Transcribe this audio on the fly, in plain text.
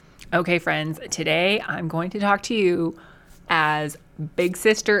Okay, friends, today I'm going to talk to you as big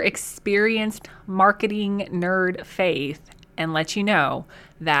sister experienced marketing nerd Faith and let you know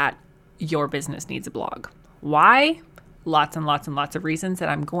that your business needs a blog. Why? Lots and lots and lots of reasons that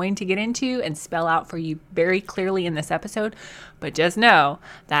I'm going to get into and spell out for you very clearly in this episode. But just know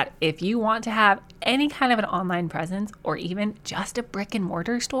that if you want to have any kind of an online presence or even just a brick and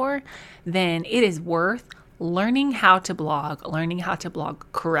mortar store, then it is worth learning how to blog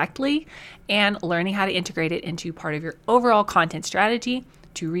correctly, and learning how to integrate it into part of your overall content strategy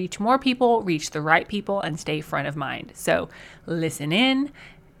to reach more people, reach the right people, and stay front of mind. So listen in,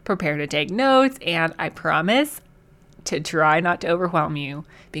 prepare to take notes, and I promise to try not to overwhelm you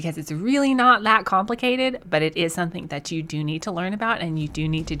because it's really not that complicated, but it is something that you do need to learn about and you do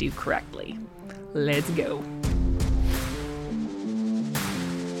need to do correctly. Let's go.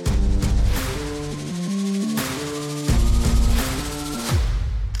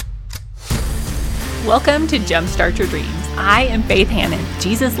 Welcome to Jumpstart Your Dreams. I am Faith Hannon,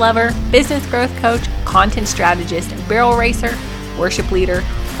 Jesus lover, business growth coach, content strategist, barrel racer, worship leader,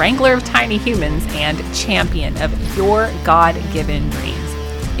 wrangler of tiny humans, and champion of your God-given dreams.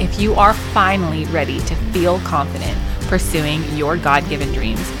 If you are finally ready to feel confident pursuing your God-given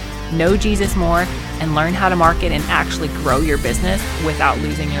dreams, know Jesus more, and learn how to market and actually grow your business without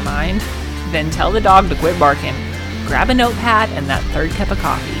losing your mind, then tell the dog to quit barking, grab a notepad and that third cup of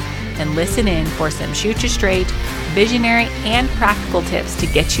coffee, and listen in for some shoot you straight, visionary, and practical tips to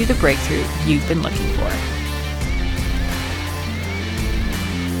get you the breakthrough you've been looking for.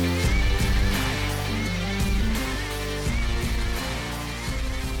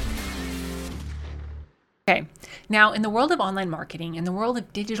 Okay, now in the world of online marketing, in the world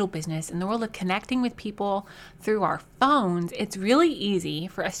of digital business, in the world of connecting with people through our phones, it's really easy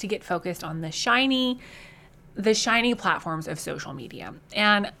for us to get focused on the shiny platforms of social media.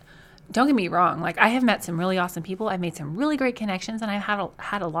 And don't get me wrong, I have met some really awesome people. I've made some really great connections, and I've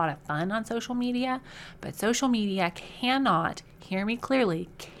had a lot of fun on social media. But social media cannot, hear me clearly,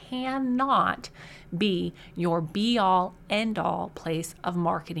 cannot be your be-all, end-all place of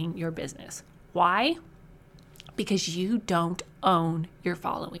marketing your business. Why? Because you don't own your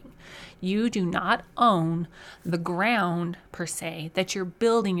following. You do not own the ground, per se, that you're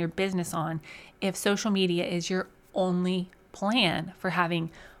building your business on if social media is your only plan for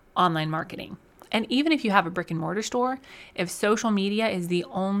having online marketing. And even if you have a brick and mortar store, if social media is the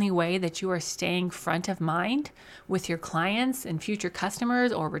only way that you are staying front of mind with your clients and future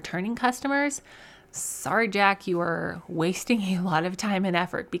customers or returning customers, sorry, Jack, you are wasting a lot of time and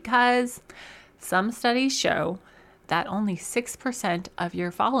effort, because some studies show that only 6% of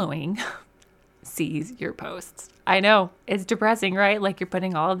your following sees your posts. I know, it's depressing, right? You're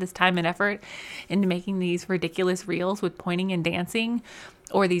putting all of this time and effort into making these ridiculous reels with pointing and dancing,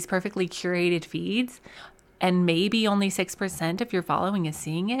 or these perfectly curated feeds, and maybe only 6% of your following is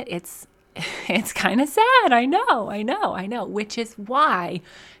seeing it. It's kind of sad. I know, which is why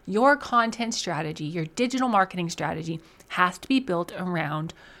your content strategy, your digital marketing strategy, has to be built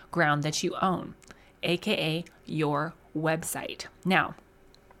around ground that you own, aka your website. Now,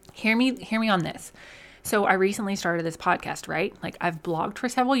 hear me on this. So I recently started this podcast, right? I've blogged for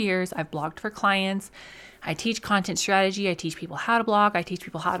several years. I've blogged for clients. I teach content strategy. I teach people how to blog. I teach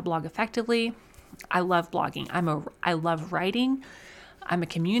people how to blog effectively. I love blogging. I love writing. I'm a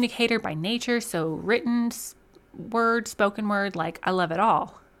communicator by nature. So written word, spoken word, I love it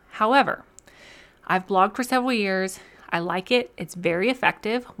all. However, I've blogged for several years. I like it. It's very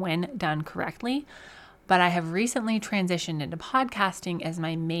effective when done correctly. But I have recently transitioned into podcasting as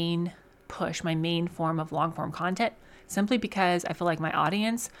my main push, my main form of long form content, simply because I feel like my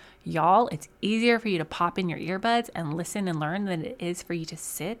audience, y'all, it's easier for you to pop in your earbuds and listen and learn than it is for you to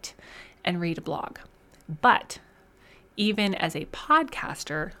sit and read a blog. But even as a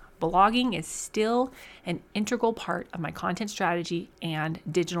podcaster, blogging is still an integral part of my content strategy and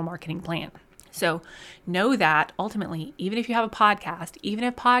digital marketing plan. So know that ultimately, even if you have a podcast, even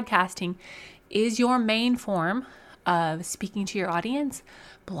if podcasting is your main form of speaking to your audience,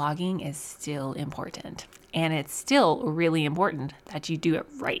 blogging is still important. And it's still really important that you do it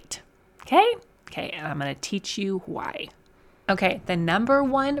right. Okay, and I'm going to teach you why. Okay, the number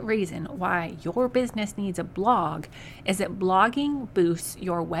one reason why your business needs a blog is that blogging boosts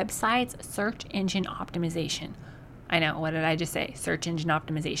your website's search engine optimization. I know, what did I just say? Search engine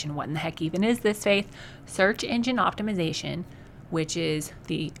optimization. What in the heck even is this, Faith? Search engine optimization, which is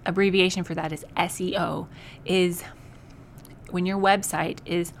the abbreviation for that is SEO, is when your website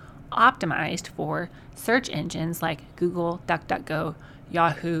is optimized for search engines like Google, DuckDuckGo,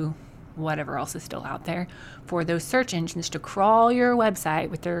 Yahoo, whatever else is still out there, for those search engines to crawl your website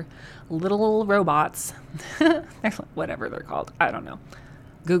with their little robots, whatever they're called. I don't know.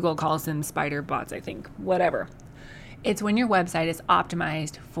 Google calls them spider bots, I think. Whatever. It's when your website is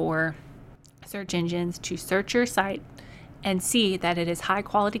optimized for search engines to search your site and see that it is high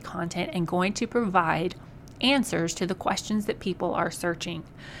quality content and going to provide answers to the questions that people are searching.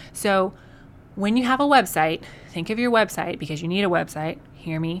 So when you have a website, think of your website, because you need a website.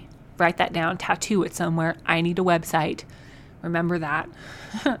 Hear me, write that down, tattoo it somewhere. I need a website. Remember that.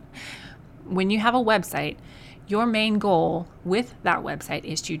 When you have a website, your main goal with that website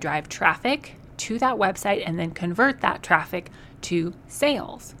is to drive traffic to that website and then convert that traffic to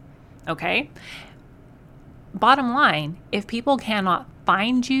sales. Okay? Bottom line, if people cannot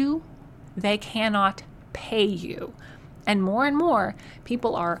find you, they cannot pay you. And more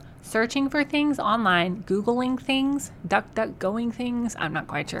people are searching for things online, Googling things, DuckDuckGoing things. I'm not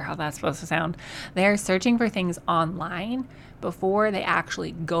quite sure how that's supposed to sound. They're searching for things online before they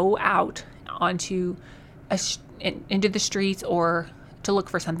actually go out into the streets or to look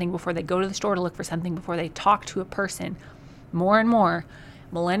for something, before they go to the store to look for something, before they talk to a person. More and more,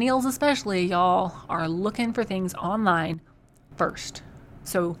 millennials especially, y'all, are looking for things online first.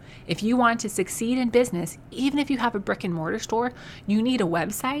 So if you want to succeed in business, even if you have a brick and mortar store, you need a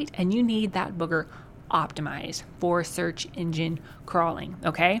website and you need that booger optimized for search engine crawling,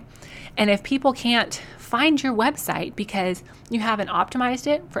 okay? And if people can't find your website because you haven't optimized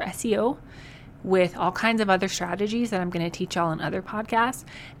it for SEO with all kinds of other strategies that I'm going to teach y'all in other podcasts,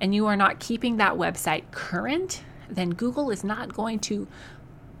 and you are not keeping that website current, then Google is not going to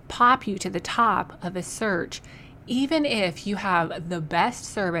pop you to the top of a search, even if you have the best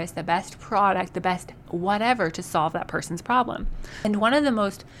service, the best product, the best whatever to solve that person's problem. And one of the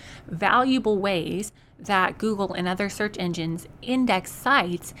most valuable ways that Google and other search engines index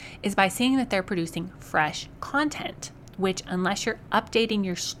sites is by seeing that they're producing fresh content, which, unless you're updating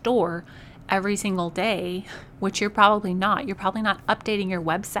your store every single day, which you're probably not updating your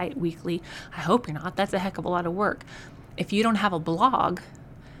website weekly. I hope you're not. That's a heck of a lot of work. If you don't have a blog,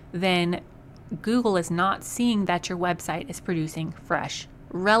 then Google is not seeing that your website is producing fresh,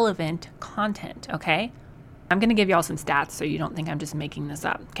 relevant content, okay? I'm going to give y'all some stats so you don't think I'm just making this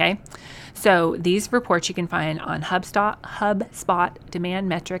up, okay? So these reports you can find on HubSpot, Demand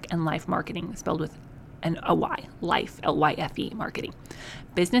Metric, and Life Marketing, spelled with a Y, Life, L-Y-F-E, marketing.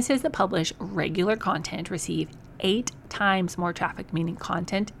 Businesses that publish regular content receive 8 times more traffic, meaning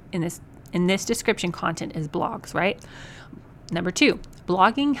content in this description content is blogs, right? Number 2,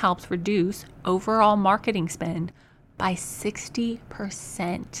 blogging helps reduce overall marketing spend by 60%.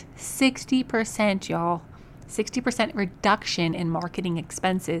 60%, y'all. 60% reduction in marketing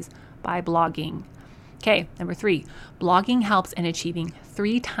expenses by blogging. Okay, number 3, blogging helps in achieving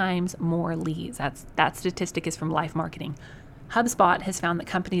 3 times more leads. That statistic is from Life Marketing. HubSpot has found that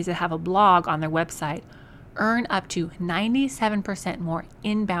companies that have a blog on their website earn up to 97% more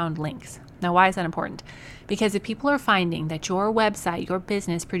inbound links. Now, why is that important? Because if people are finding that your website, your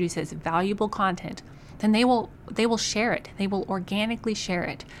business produces valuable content, then they will share it. They will organically share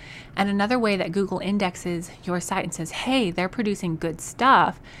it. And another way that Google indexes your site and says, hey, they're producing good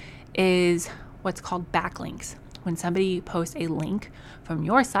stuff, is what's called backlinks. When somebody posts a link from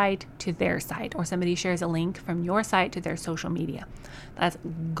your site to their site, or somebody shares a link from your site to their social media. That's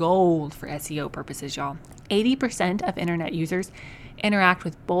gold for SEO purposes, y'all. 80% of internet users interact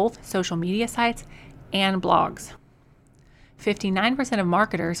with both social media sites and blogs. 59% of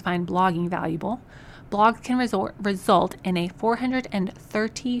marketers find blogging valuable. Blogs can result in a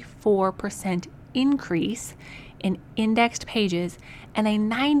 434% increase in indexed pages and a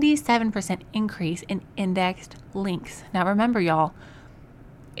 97% increase in indexed links. Now remember, y'all,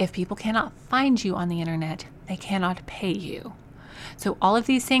 if people cannot find you on the internet, they cannot pay you. So all of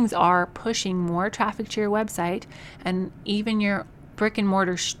these things are pushing more traffic to your website, and even your brick and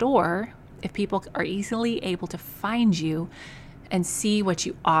mortar store, if people are easily able to find you and see what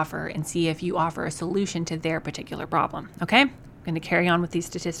you offer and see if you offer a solution to their particular problem. Okay? I'm going to carry on with these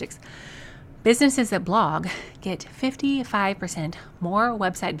statistics. Businesses that blog get 55% more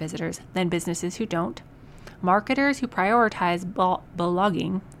website visitors than businesses who don't. Marketers who prioritize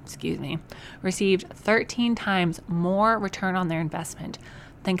blogging, received 13 times more return on their investment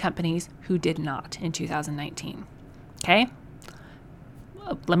than companies who did not in 2019. Okay?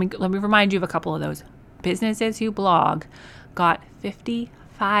 Let me remind you of a couple of those. Businesses who blog got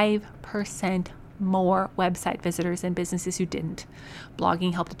 55% more website visitors than businesses who didn't.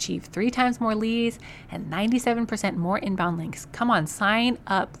 Blogging helped achieve 3 times more leads and 97% more inbound links. Come on, sign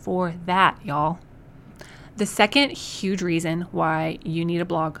up for that, y'all. The second huge reason why you need to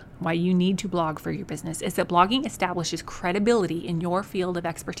blog for your business is that blogging establishes credibility in your field of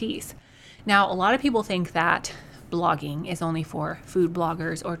expertise. Now, a lot of people think that blogging is only for food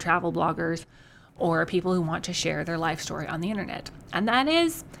bloggers or travel bloggers or people who want to share their life story on the internet. And that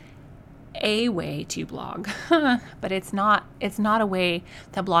is a way to blog, but it's not a way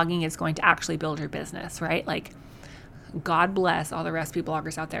that blogging is going to actually build your business, right? Like, God bless all the recipe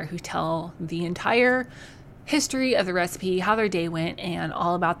bloggers out there who tell the entire history of the recipe, how their day went, and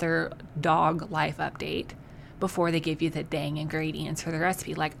all about their dog life update before they give you the dang ingredients for the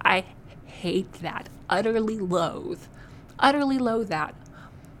recipe. Like, I hate that. Utterly loathe that.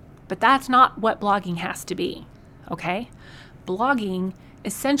 But that's not what blogging has to be, okay? Blogging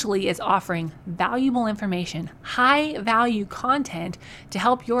essentially is offering valuable information, high value content to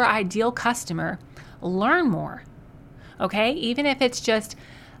help your ideal customer learn more, okay? Even if it's just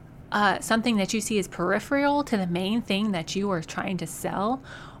something that you see as peripheral to the main thing that you are trying to sell,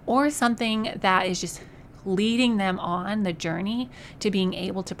 or something that is just leading them on the journey to being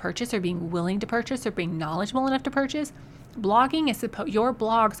able to purchase or being willing to purchase or being knowledgeable enough to purchase. Your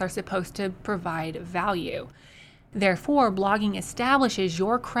blogs are supposed to provide value. Therefore, blogging establishes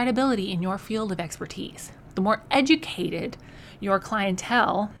your credibility in your field of expertise. The more educated your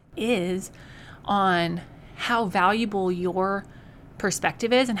clientele is on how valuable your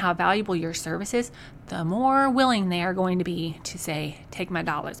perspective is and how valuable your service is, the more willing they are going to be to say, take my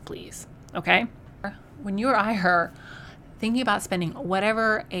dollars, please. Okay? When you or I are thinking about spending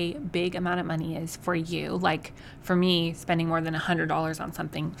whatever a big amount of money is for you, like for me, spending more than $100 on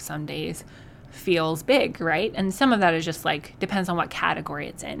something some days feels big, right? And some of that is just like, depends on what category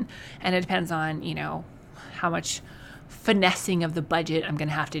it's in. And it depends on, how much finessing of the budget I'm going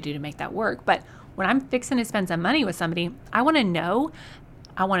to have to do to make that work. But when I'm fixing to spend some money with somebody, I want to know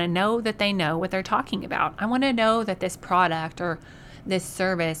that they know what they're talking about. I want to know that this product or this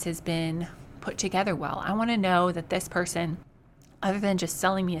service has been put together well. I want to know that this person, other than just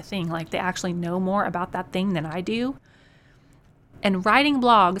selling me a thing, like they actually know more about that thing than I do. And writing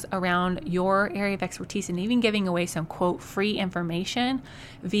blogs around your area of expertise and even giving away some, quote, free information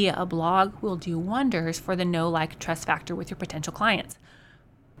via a blog will do wonders for the know, like, trust factor with your potential clients.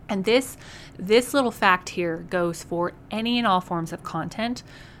 And this little fact here goes for any and all forms of content,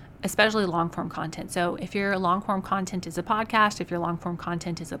 especially long-form content. So if your long-form content is a podcast, if your long-form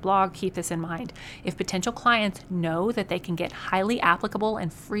content is a blog, keep this in mind. If potential clients know that they can get highly applicable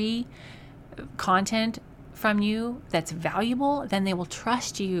and free content from you that's valuable, then they will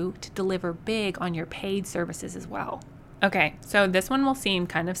trust you to deliver big on your paid services as well. Okay, so this one will seem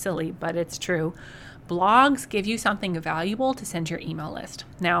kind of silly, but it's true. Blogs give you something valuable to send to your email list.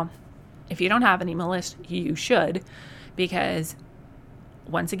 Now, if you don't have an email list, you should, because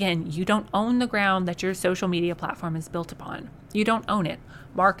once again, you don't own the ground that your social media platform is built upon. You don't own it.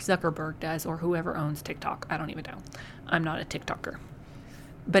 Mark Zuckerberg does, or whoever owns TikTok. I don't even know. I'm not a TikToker.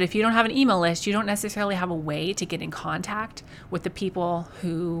 But if you don't have an email list, you don't necessarily have a way to get in contact with the people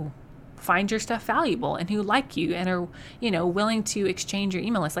who find your stuff valuable and who like you and are, willing to exchange your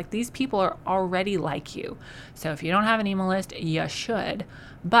email list. Like, these people are already like you. So if you don't have an email list, you should.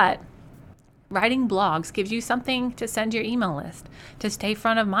 But writing blogs gives you something to send your email list, to stay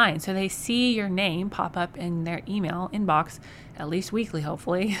front of mind, so they see your name pop up in their email inbox, at least weekly,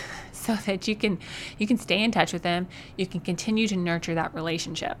 hopefully, so that you can stay in touch with them. You can continue to nurture that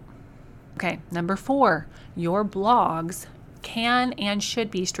relationship. Okay, number 4, your blogs can and should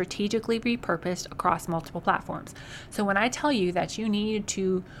be strategically repurposed across multiple platforms. So when I tell you that you need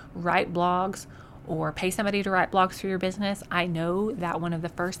to write blogs or pay somebody to write blogs for your business, I know that one of the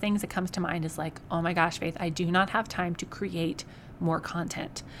first things that comes to mind is like, oh my gosh, Faith, I do not have time to create more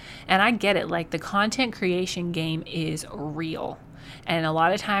content. And I get it. Like, the content creation game is real. And a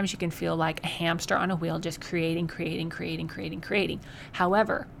lot of times you can feel like a hamster on a wheel, just creating.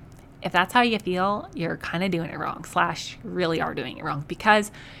 However, if that's how you feel, you're kind of doing it wrong, / really are doing it wrong,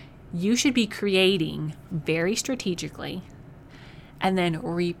 because you should be creating very strategically and then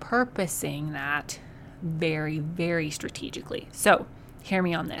repurposing that very, very strategically. So hear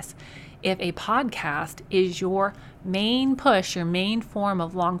me on this. If a podcast is your main push, your main form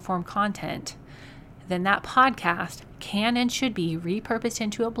of long-form content, then that podcast can and should be repurposed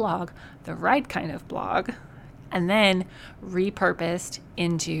into a blog, the right kind of blog, and then repurposed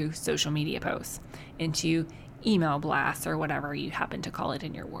into social media posts, into email blasts, or whatever you happen to call it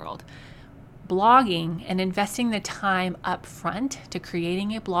in your world. Blogging and investing the time up front to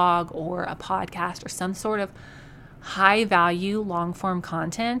creating a blog or a podcast or some sort of high value long form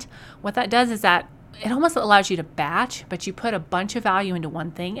content, what that does is that it almost allows you to batch, but you put a bunch of value into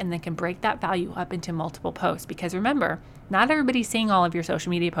one thing and then can break that value up into multiple posts. Because remember, not everybody's seeing all of your social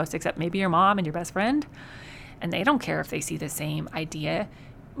media posts except maybe your mom and your best friend. And they don't care if they see the same idea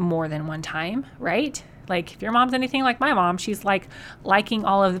more than one time, right? Like if your mom's anything like my mom, she's like liking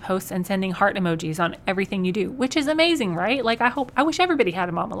all of the posts and sending heart emojis on everything you do, which is amazing, right? Like I wish everybody had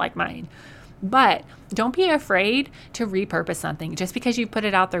a mama like mine. But don't be afraid to repurpose something. Just because you put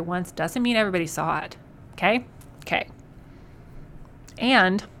it out there once doesn't mean everybody saw it. Okay? Okay.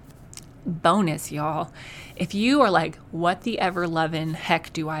 And bonus, y'all. If you are like, what the ever loving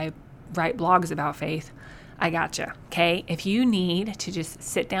heck do I write blogs about, Faith? I gotcha. Okay. If you need to just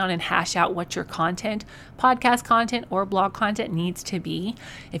sit down and hash out what your content, podcast content or blog content needs to be,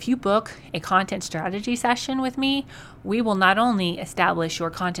 if you book a content strategy session with me, we will not only establish your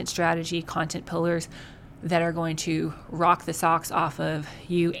content strategy, content pillars that are going to rock the socks off of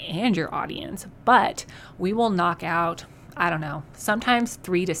you and your audience, but we will knock out, I don't know, sometimes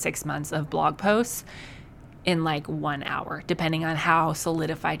 3 to 6 months of blog posts in like 1 hour, depending on how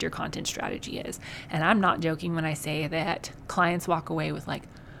solidified your content strategy is. And I'm not joking when I say that clients walk away with like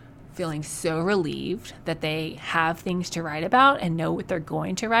feeling so relieved that they have things to write about and know what they're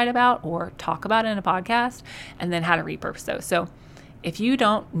going to write about or talk about in a podcast, and then how to repurpose those. So if you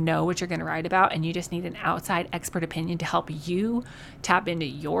don't know what you're going to write about and you just need an outside expert opinion to help you tap into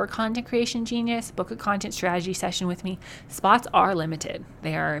your content creation genius, book a content strategy session with me. Spots are limited.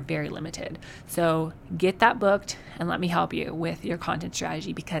 They are very limited. So get that booked and let me help you with your content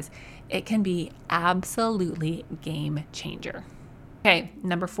strategy, because it can be absolutely game changer. Okay,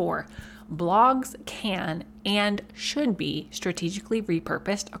 number 4, blogs can and should be strategically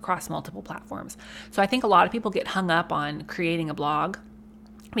repurposed across multiple platforms. So I think a lot of people get hung up on creating a blog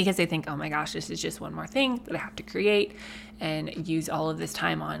because they think, oh my gosh, this is just one more thing that I have to create and use all of this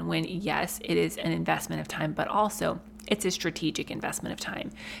time on, when yes, it is an investment of time, but also it's a strategic investment of time.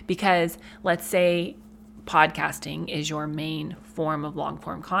 Because let's say podcasting is your main form of long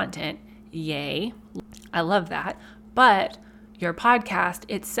form content. Yay. I love that. But your podcast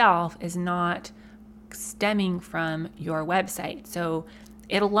itself is not stemming from your website. So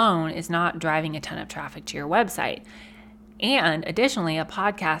it alone is not driving a ton of traffic to your website. And additionally, a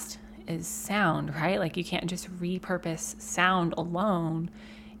podcast is sound, right? Like you can't just repurpose sound alone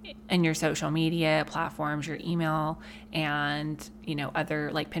in your social media platforms, your email, and, other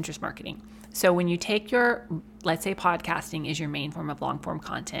like Pinterest marketing. So when you take let's say podcasting is your main form of long form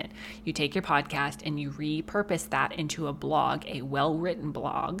content, you take your podcast and you repurpose that into a blog, a well-written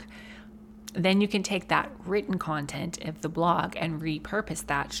blog, then you can take that written content of the blog and repurpose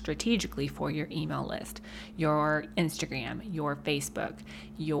that strategically for your email list, your Instagram, your Facebook,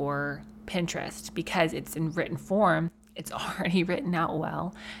 your Pinterest, because it's in written form. It's already written out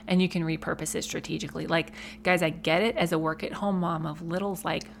well, and you can repurpose it strategically. Like, guys, I get it as a work at home mom of littles,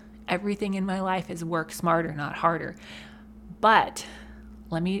 like everything in my life is work smarter, not harder. But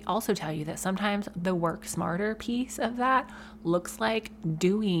let me also tell you that sometimes the work smarter piece of that looks like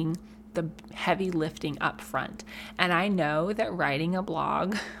doing the heavy lifting up front. And I know that writing a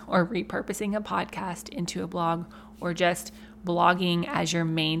blog or repurposing a podcast into a blog, or just blogging as your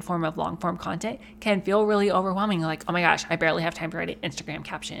main form of long form content, can feel really overwhelming. Like, oh my gosh, I barely have time to write an Instagram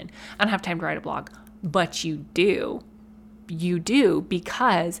caption. I don't have time to write a blog. But you do. You do,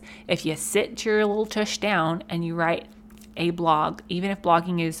 because if you sit your little tush down and you write a blog, even if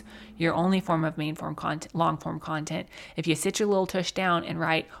blogging is your only form of main form content, long form content, if you sit your little tush down and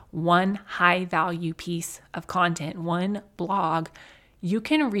write one high value piece of content, one blog, you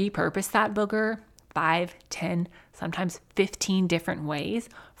can repurpose that booger 5, 10, sometimes 15 different ways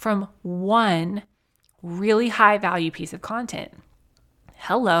from one really high value piece of content.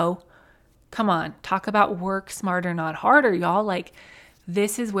 Hello. Come on, talk about work smarter, not harder, y'all. Like,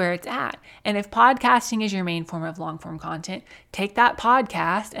 this is where it's at. And if podcasting is your main form of long form content, take that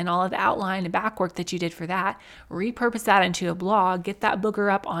podcast and all of the outline and back work that you did for that, repurpose that into a blog, get that booger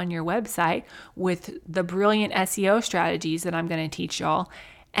up on your website with the brilliant SEO strategies that I'm going to teach y'all,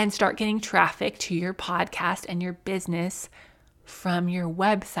 and start getting traffic to your podcast and your business from your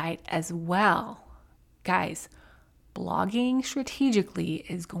website as well. Guys, blogging strategically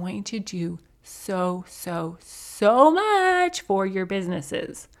is going to do so much for your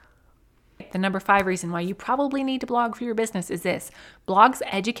businesses. The number 5 reason why you probably need to blog for your business is this: blogs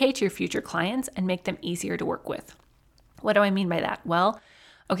educate your future clients and make them easier to work with. What do I mean by that? Well,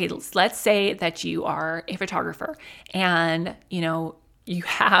 okay, let's say that you are a photographer and you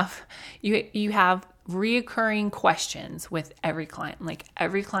have reoccurring questions with every client. Like,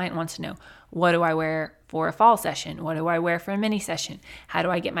 every client wants to know, what do I wear for a fall session? What do I wear for a mini session? How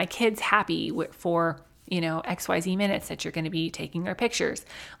do I get my kids happy for, XYZ minutes that you're going to be taking their pictures?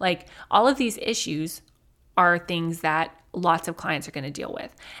 Like, all of these issues are things that lots of clients are going to deal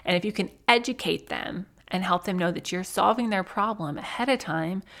with. And if you can educate them and help them know that you're solving their problem ahead of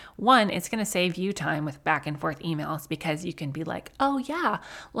time, one, it's going to save you time with back and forth emails, because you can be like, oh yeah,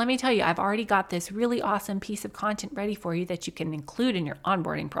 let me tell you, I've already got this really awesome piece of content ready for you that you can include in your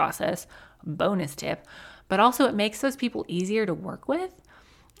onboarding process. Bonus tip. But also, it makes those people easier to work with.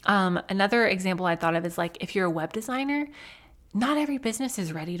 Another example I thought of is, like, if you're a web designer, not every business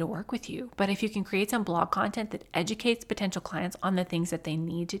is ready to work with you, but if you can create some blog content that educates potential clients on the things that they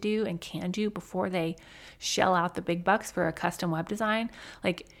need to do and can do before they shell out the big bucks for a custom web design,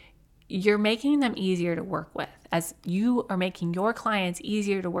 like, you're making them easier to work with, as you are making your clients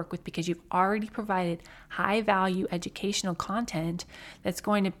easier to work with, because you've already provided high value educational content that's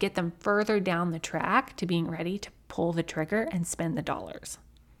going to get them further down the track to being ready to pull the trigger and spend the dollars.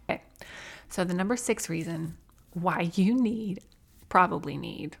 Okay. So the number 6 reason why you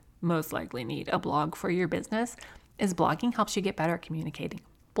most likely need a blog for your business is blogging helps you get better at communicating.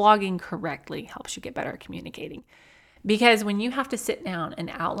 Blogging correctly helps you get better at communicating. Because when you have to sit down and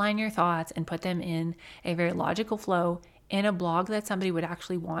outline your thoughts and put them in a very logical flow in a blog that somebody would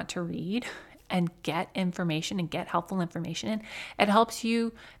actually want to read and get information and get helpful information in, it helps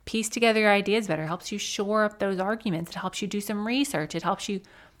you piece together your ideas better. It helps you shore up those arguments. It helps you do some research. It helps you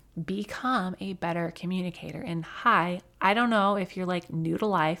become a better communicator. And I don't know if you're like new to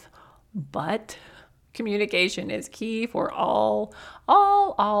life, but communication is key for all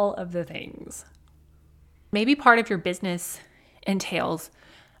of the things. Maybe part of your business entails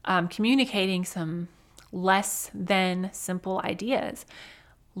communicating some less than simple ideas.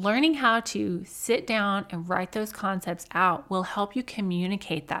 Learning how to sit down and write those concepts out will help you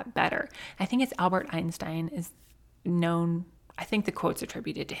communicate that better. I think it's Albert Einstein is known, I think the quote's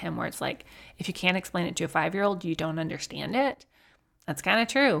attributed to him, where it's like, if you can't explain it to a 5-year-old, you don't understand it. That's kind of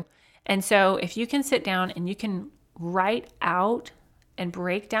true. And so if you can sit down and you can write out and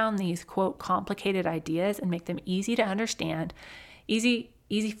break down these, quote, complicated ideas and make them easy to understand, easy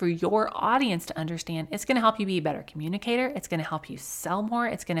for your audience to understand, it's going to help you be a better communicator. It's going to help you sell more.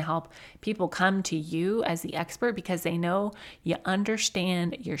 It's going to help people come to you as the expert because they know you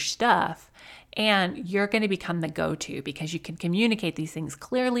understand your stuff, and you're going to become the go-to because you can communicate these things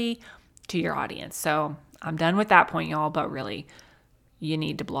clearly to your audience. So I'm done with that point, y'all, but really, you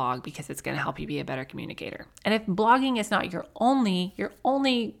need to blog because it's going to help you be a better communicator. And if blogging is not your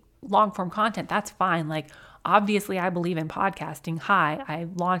only long form content, that's fine. Like, obviously I believe in podcasting. I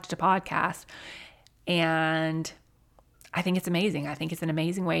launched a podcast and I think it's amazing. I think it's an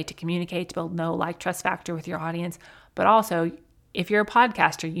amazing way to communicate, to build know, like, trust factor with your audience. But also, if you're a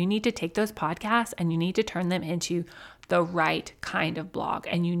podcaster, you need to take those podcasts and you need to turn them into the right kind of blog,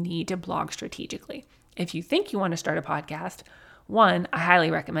 and you need to blog strategically. If you think you want to start a podcast, 1, I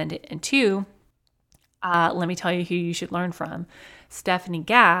highly recommend it. And 2, let me tell you who you should learn from. Stephanie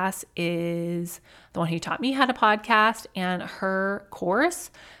Gass is the one who taught me how to podcast, and her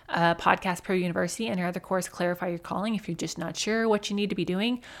course, Podcast Pro University, and her other course, Clarify Your Calling, if you're just not sure what you need to be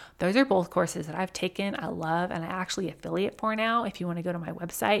doing. Those are both courses that I've taken, I love, and I actually affiliate for now. If you want to go to my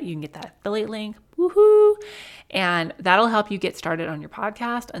website, you can get that affiliate link. Woohoo! And that'll help you get started on your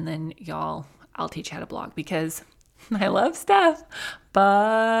podcast. And then I'll teach you how to blog, because I love Steph,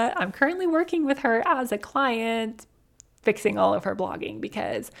 but I'm currently working with her as a client, fixing all of her blogging,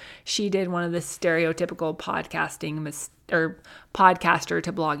 because she did one of the stereotypical podcaster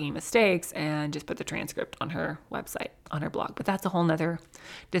to blogging mistakes and just put the transcript on her website, on her blog. But that's a whole nother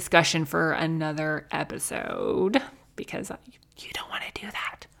discussion for another episode, because you don't want to do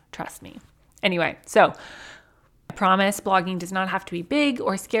that. Trust me. Anyway, so I promise blogging does not have to be big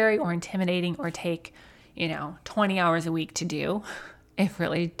or scary or intimidating or take 20 hours a week to do. It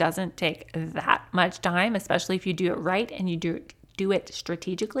really doesn't take that much time, especially if you do it right and you do it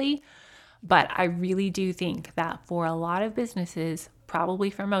strategically. But I really do think that for a lot of businesses,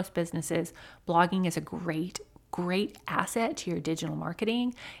 probably for most businesses, blogging is a great asset to your digital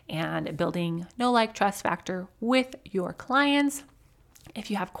marketing and building know, like, trust factor with your clients. If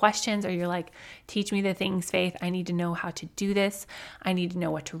you have questions, or you're like, teach me the things, Faith, I need to know how to do this, I need to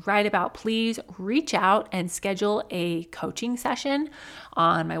know what to write about, please reach out and schedule a coaching session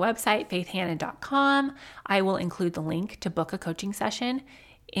on my website, faithhannon.com. I will include the link to book a coaching session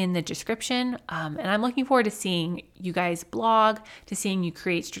in the description. And I'm looking forward to seeing you guys blog, to seeing you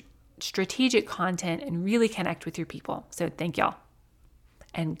create strategic content and really connect with your people. So thank y'all,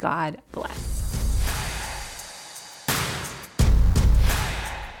 and God bless.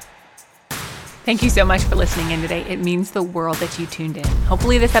 Thank you so much for listening in today. It means the world that you tuned in.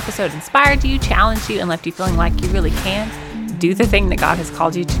 Hopefully this episode inspired you, challenged you, and left you feeling like you really can do the thing that God has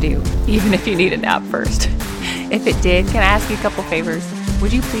called you to do, even if you need a nap first. If it did, can I ask you a couple favors?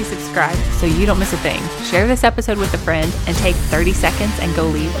 Would you please subscribe so you don't miss a thing? Share this episode with a friend and take 30 seconds and go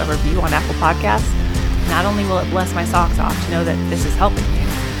leave a review on Apple Podcasts. Not only will it bless my socks off to know that this is helping you,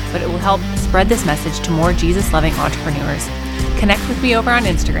 but it will help spread this message to more Jesus-loving entrepreneurs. Connect with me over on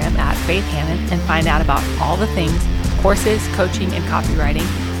Instagram at Faith Hannon and find out about all the things, courses, coaching, and copywriting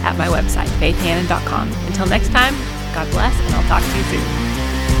at my website, faithhannon.com. Until next time, God bless, and I'll talk to you soon.